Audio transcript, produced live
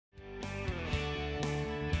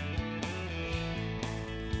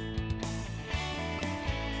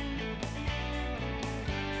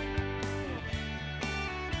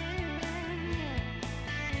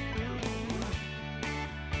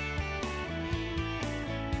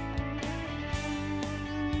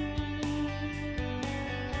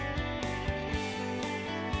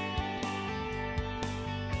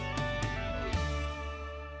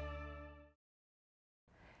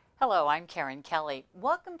Hello, I'm Karen Kelly.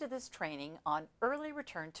 Welcome to this training on early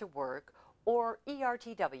return to work, or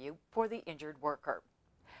ERTW, for the injured worker.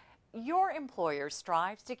 Your employer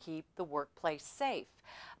strives to keep the workplace safe,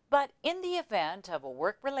 but in the event of a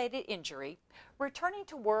work-related injury, returning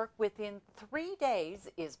to work within 3 days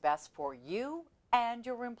is best for you and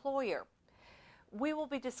your employer. We will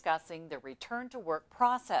be discussing the return to work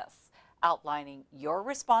process, outlining your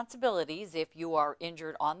responsibilities if you are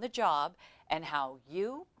injured on the job, and how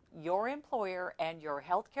you, your employer, and your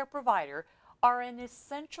healthcare provider are an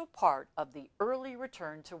essential part of the early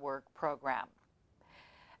return to work program.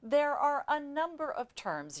 There are a number of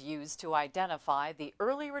terms used to identify the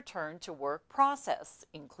early return to work process,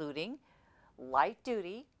 including light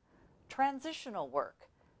duty, transitional work,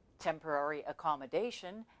 temporary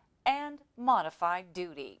accommodation, and modified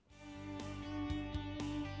duty.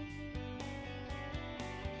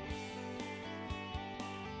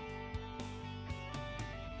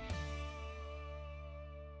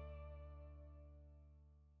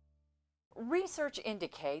 Research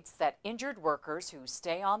indicates that injured workers who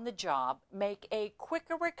stay on the job make a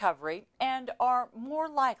quicker recovery and are more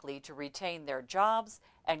likely to retain their jobs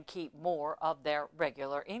and keep more of their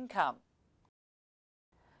regular income.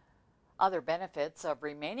 Other benefits of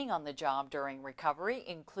remaining on the job during recovery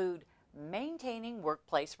include maintaining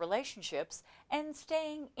workplace relationships and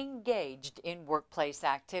staying engaged in workplace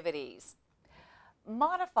activities.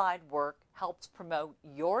 Modified work helps promote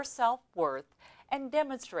your self-worth and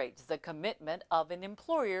demonstrates the commitment of an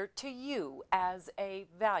employer to you as a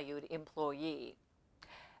valued employee.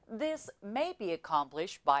 This may be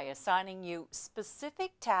accomplished by assigning you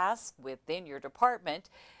specific tasks within your department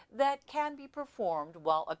that can be performed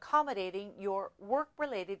while accommodating your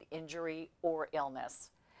work-related injury or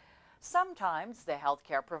illness. Sometimes the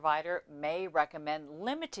healthcare provider may recommend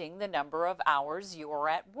limiting the number of hours you are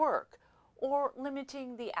at work, or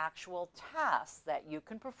limiting the actual tasks that you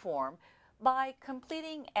can perform by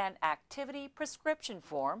completing an activity prescription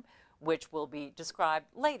form, which will be described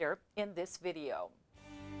later in this video.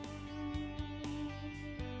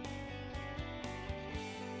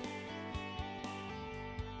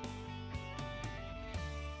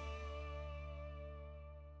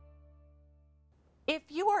 If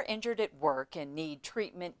you are injured at work and need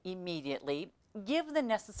treatment immediately, give the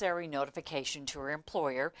necessary notification to your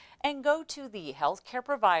employer and go to the healthcare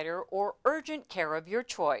provider or urgent care of your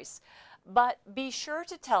choice, but be sure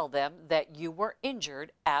to tell them that you were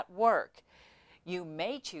injured at work. You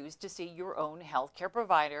may choose to see your own healthcare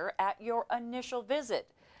provider at your initial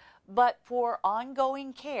visit, but for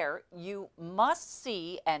ongoing care, you must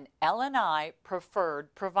see an L&I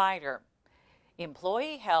preferred provider.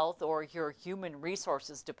 Employee Health or your Human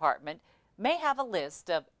Resources Department may have a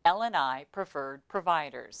list of L&I preferred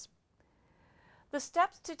providers. The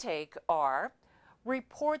steps to take are: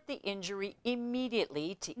 report the injury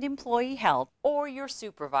immediately to Employee Health or your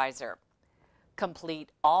supervisor.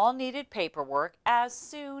 Complete all needed paperwork as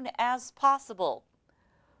soon as possible.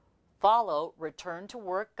 Follow return to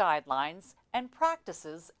work guidelines and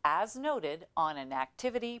practices as noted on an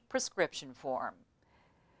activity prescription form.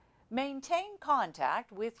 Maintain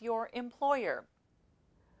contact with your employer.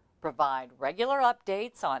 Provide regular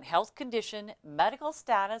updates on health condition, medical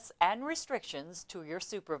status, and restrictions to your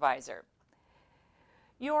supervisor.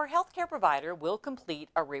 Your healthcare provider will complete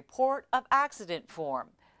a report of accident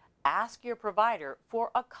form. Ask your provider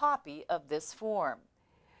for a copy of this form.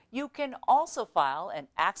 You can also file an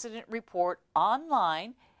accident report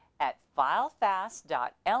online at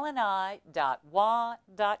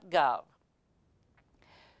filefast.lni.wa.gov.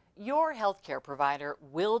 Your healthcare provider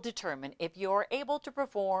will determine if you are able to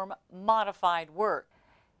perform modified work.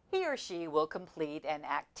 He or she will complete an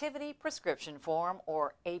activity prescription form,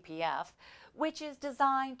 or APF, which is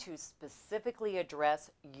designed to specifically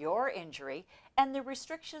address your injury and the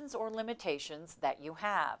restrictions or limitations that you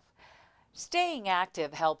have. Staying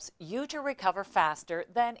active helps you to recover faster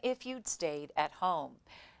than if you'd stayed at home.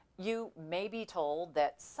 You may be told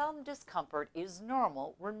that some discomfort is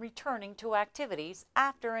normal when returning to activities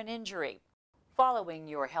after an injury. Following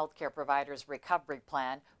your healthcare provider's recovery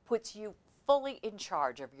plan puts you fully in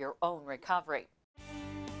charge of your own recovery.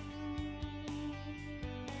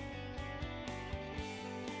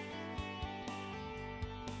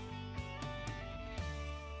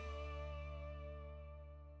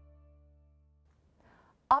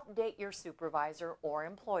 Update your supervisor or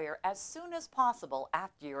employer as soon as possible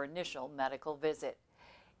after your initial medical visit.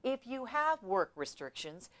 If you have work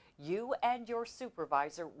restrictions, you and your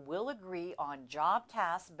supervisor will agree on job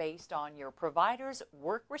tasks based on your provider's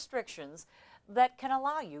work restrictions that can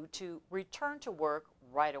allow you to return to work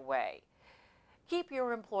right away. Keep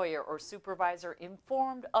your employer or supervisor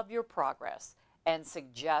informed of your progress and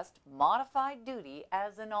suggest modified duty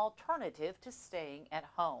as an alternative to staying at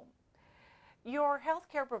home. Your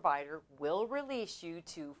healthcare provider will release you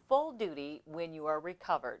to full duty when you are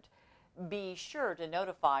recovered. Be sure to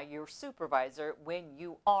notify your supervisor when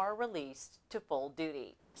you are released to full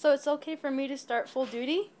duty. So it's okay for me to start full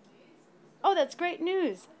duty? Oh, that's great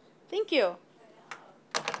news. Thank you.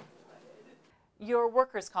 Your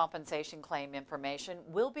workers' compensation claim information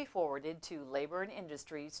will be forwarded to Labor and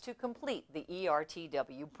Industries to complete the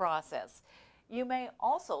ERTW process. You may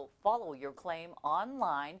also follow your claim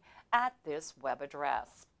online at this web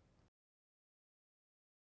address.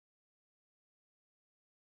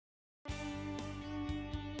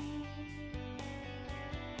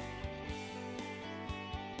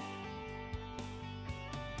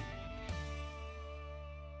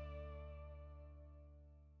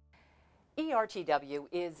 ERTW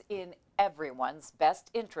is in everyone's best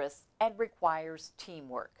interest and requires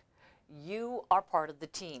teamwork. You are part of the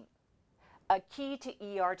team. A key to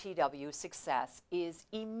ERTW success is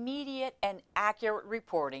immediate and accurate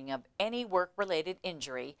reporting of any work-related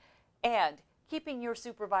injury and keeping your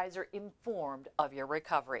supervisor informed of your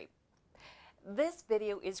recovery. This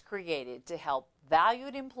video is created to help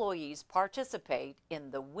valued employees participate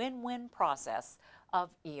in the win-win process of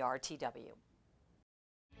ERTW.